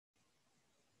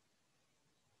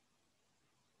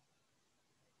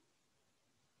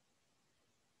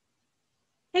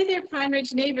Hey there, Pine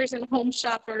Ridge neighbors and home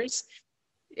shoppers.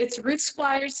 It's Ruth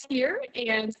Squires here,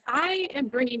 and I am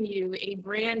bringing you a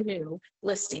brand new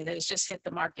listing that has just hit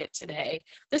the market today.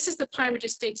 This is the Pine Ridge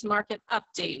Estates market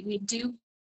update. We do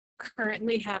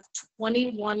currently have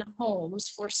 21 homes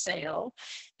for sale.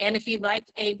 And if you'd like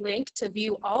a link to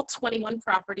view all 21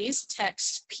 properties,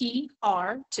 text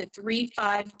PR to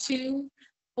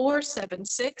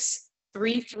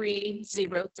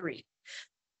 352-476-3303.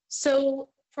 So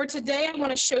for today, I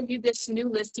want to show you this new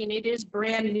listing. It is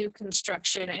brand new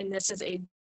construction, and this is a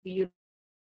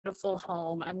beautiful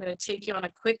home. I'm going to take you on a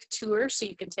quick tour so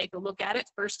you can take a look at it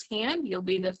firsthand. You'll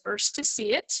be the first to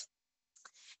see it.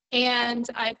 And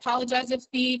I apologize if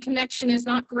the connection is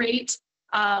not great,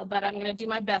 but I'm going to do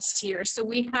my best here. So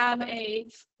we have a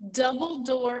double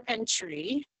door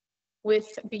entry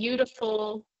with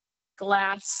beautiful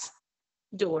glass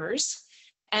doors.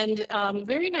 And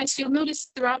very nice. You'll notice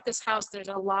throughout this house, there's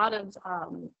a lot of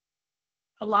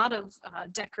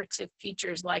decorative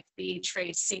features like the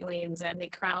tray ceilings and the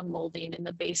crown molding and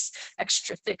the base,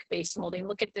 extra thick base molding.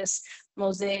 Look at this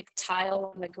mosaic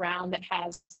tile on the ground that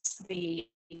has the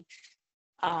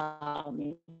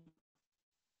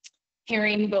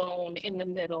herringbone in the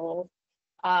middle.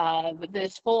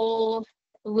 This whole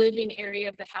living area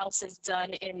of the house is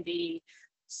done in the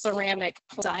ceramic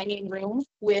dining room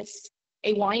with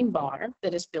a wine bar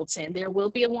that is built in. There will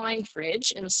be a wine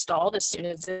fridge installed as soon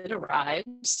as it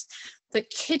arrives. The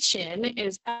kitchen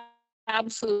is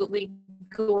absolutely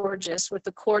gorgeous with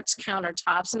the quartz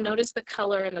countertops. And notice the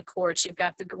color in the quartz. You've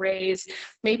got the grays,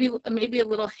 maybe a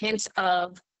little hint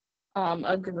of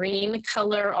a green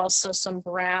color, also some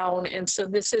brown. And so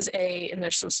this is and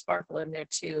there's some sparkle in there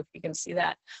too, if you can see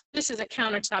that. This is a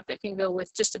countertop that can go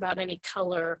with just about any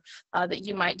color that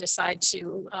you might decide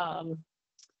to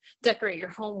decorate your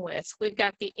home with. We've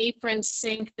got the apron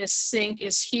sink. This sink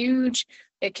is huge.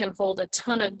 It can hold a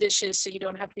ton of dishes, so you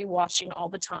don't have to be washing all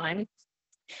the time.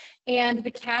 And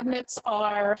the cabinets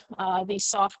are the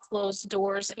soft closed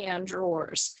doors and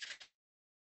drawers.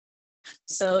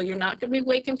 So you're not going to be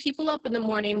waking people up in the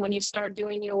morning when you start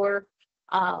doing your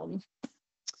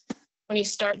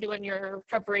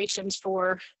preparations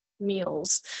for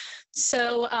meals.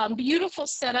 So beautiful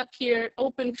setup here,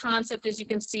 open concept. As you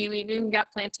can see, we've even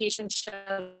got plantation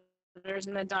shutters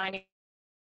in the dining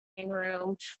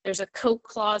room. There's a coat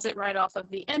closet right off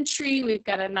of the entry. We've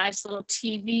got a nice little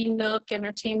TV nook,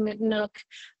 entertainment nook,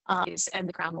 and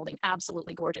the crown molding,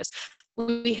 absolutely gorgeous.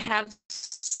 We have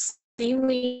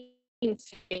ceiling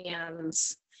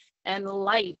fans and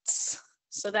lights.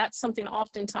 So that's something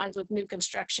oftentimes with new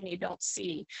construction you don't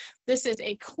see. This is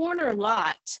a corner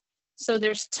lot, so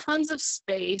there's tons of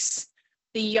space.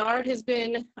 The yard has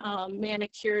been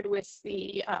manicured with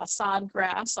the sod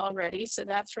grass already, so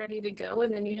that's ready to go.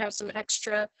 And then you have some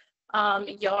extra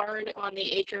yard on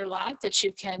the acre lot that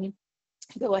you can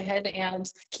go ahead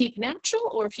and keep natural,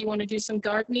 or if you want to do some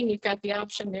gardening, you've got the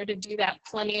option there to do that.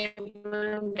 Plenty of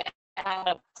room to add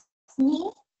a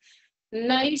pool.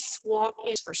 Nice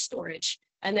walk-in for storage,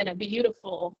 and then a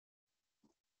beautiful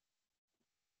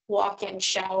walk-in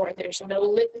shower. There's no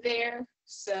lid there,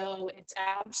 so it's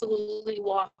absolutely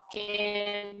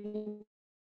walk-in.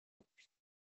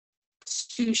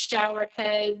 2 shower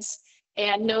heads,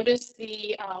 and notice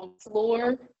the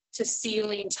floor to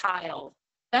ceiling tile.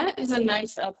 That is a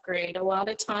nice upgrade. A lot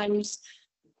of times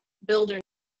builders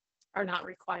are not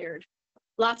required.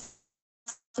 Lots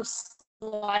of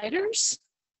sliders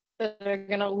that are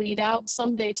going to lead out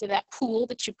someday to that pool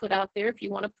that you put out there if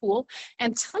you want a pool,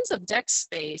 and tons of deck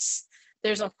space.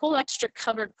 There's a full extra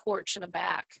covered porch in the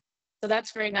back. So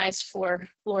that's very nice for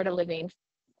Florida living.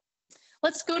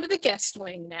 Let's go to the guest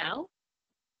wing now.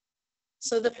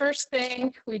 So the first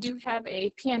thing, we do have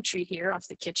a pantry here off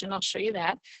the kitchen. I'll show you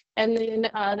that. And then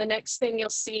the next thing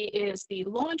you'll see is the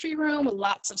laundry room,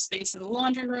 lots of space in the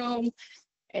laundry room,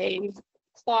 a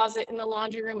closet in the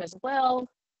laundry room as well.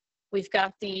 We've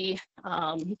got the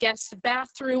guest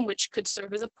bathroom, which could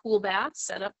serve as a pool bath,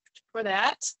 set up for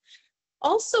that.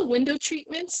 Also window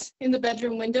treatments in the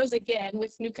bedroom windows. Again,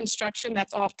 with new construction,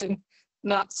 that's often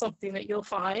not something that you'll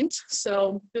find.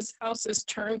 So this house is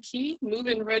turnkey,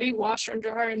 move-in ready, washer and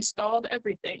dryer installed,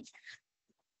 everything.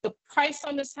 The price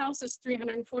on this house is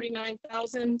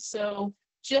 $349,000, so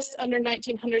just under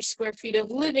 1,900 square feet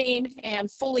of living and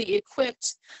fully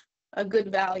equipped. A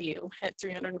good value at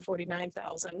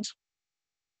 $349,000.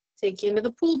 Take you into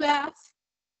the pool bath.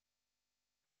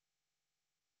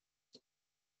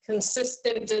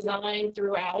 Consistent design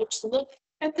throughout. Look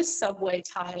at the subway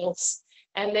tiles,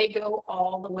 and they go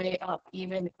all the way up,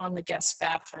 even on the guest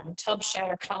bathroom. Tub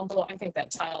shower combo. I think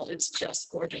that tile is just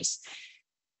gorgeous.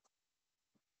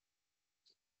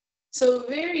 So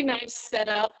very nice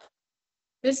setup.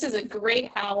 This is a great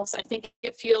house. I think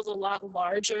it feels a lot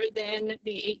larger than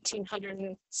the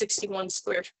 1,861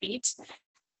 square feet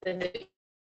that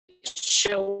it's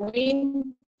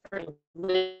showing for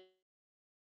living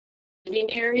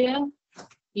area.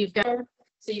 You've got,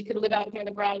 so you could live out here in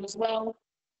the garage as well.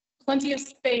 Plenty of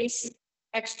space,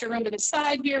 extra room to the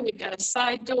side here. We've got a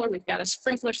side door. We've got a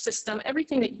sprinkler system,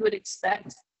 everything that you would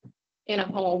expect in a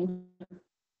home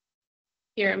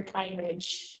here in Pine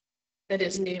Ridge that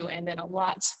is new, and then a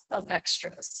lot of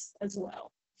extras as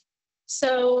well.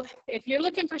 So if you're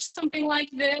looking for something like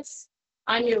this,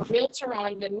 I'm your realtor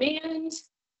on demand,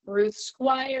 Ruth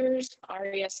Squires,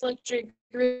 RES Electric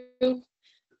Group,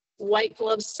 white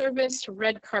glove service,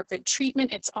 red carpet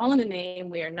treatment. It's all in the name.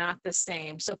 We are not the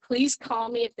same. So please call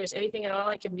me if there's anything at all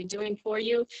I can be doing for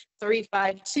you.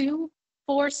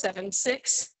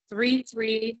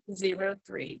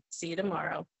 352-476-3303. See you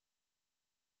tomorrow.